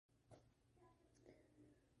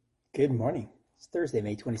Good morning. It's Thursday,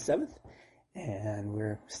 May 27th, and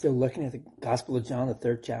we're still looking at the Gospel of John, the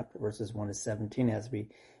third chapter, verses 1 to 17, as we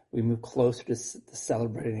move closer to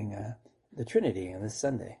celebrating the Trinity on this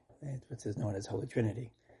Sunday, which is known as Holy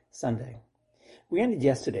Trinity Sunday. We ended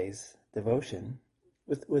yesterday's devotion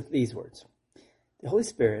with these words. The Holy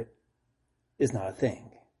Spirit is not a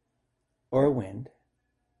thing, or a wind,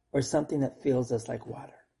 or something that fills us like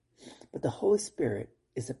water, but the Holy Spirit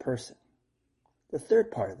is a person, the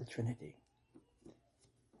third part of the Trinity.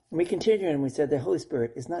 And we continued and we said the Holy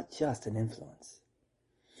Spirit is not just an influence.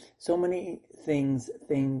 So many times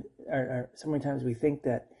we think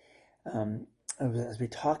that as we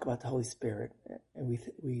talk about the Holy Spirit,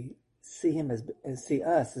 we see him see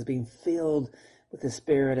us as being filled with the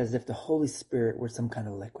Spirit as if the Holy Spirit were some kind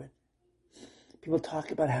of liquid. People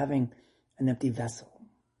talk about having an empty vessel,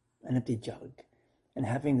 an empty jug, and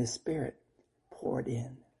having the Spirit poured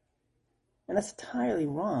in. And that's entirely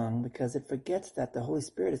wrong because it forgets that the Holy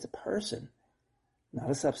Spirit is a person, not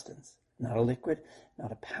a substance, not a liquid,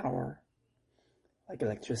 not a power, like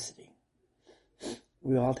electricity.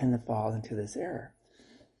 We all tend to fall into this error.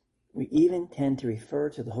 We even tend to refer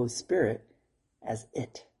to the Holy Spirit as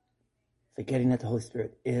it, forgetting that the Holy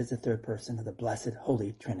Spirit is the third person of the blessed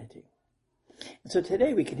Holy Trinity. And so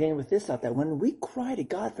today we continue with this thought that when we cry to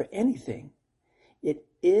God for anything, it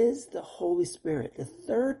is the Holy Spirit, the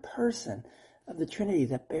third person of the Trinity,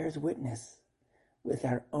 that bears witness with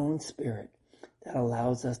our own spirit that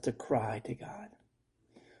allows us to cry to God.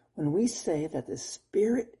 When we say that the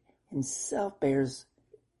Spirit himself is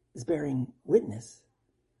bearing witness,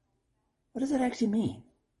 what does that actually mean?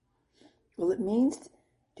 Well, it means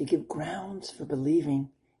to give grounds for believing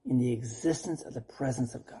in the existence of the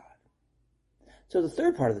presence of God. So the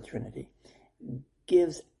third part of the Trinity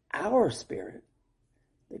gives our spirit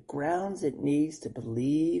the grounds it needs to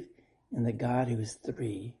believe in the God who is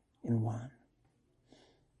three in one.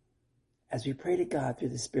 As we pray to God through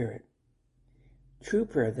the Spirit, true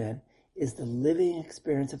prayer then is the living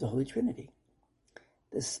experience of the Holy Trinity.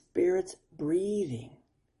 The Spirit's breathing,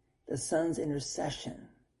 the Son's intercession,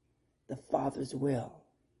 the Father's will.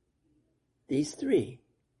 These three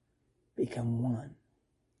become one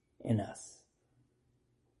in us.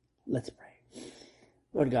 Let's pray.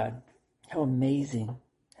 Lord God, how amazing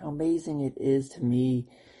it is to me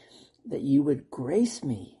that you would grace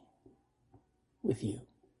me with you,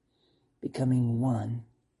 becoming one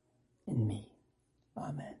in me.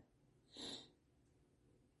 Amen.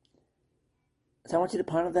 So I want you to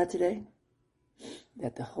ponder that today,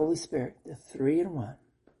 that the Holy Spirit, the three in one,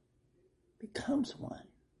 becomes one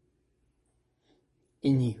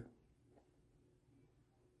in you.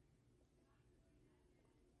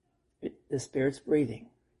 The Spirit's breathing.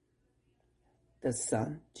 The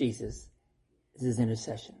Son, Jesus, is his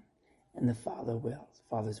intercession, and the Father's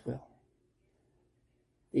will.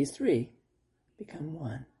 These three become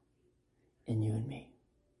one in you and me.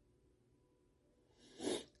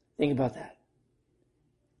 Think about that.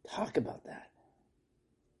 Talk about that.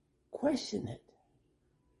 Question it.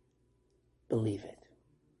 Believe it.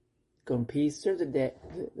 Go in peace. Serve the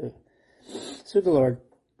Lord.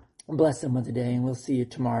 Bless them today, and we'll see you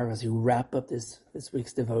tomorrow as we wrap up this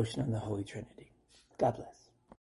week's devotion on the Holy Trinity. God bless.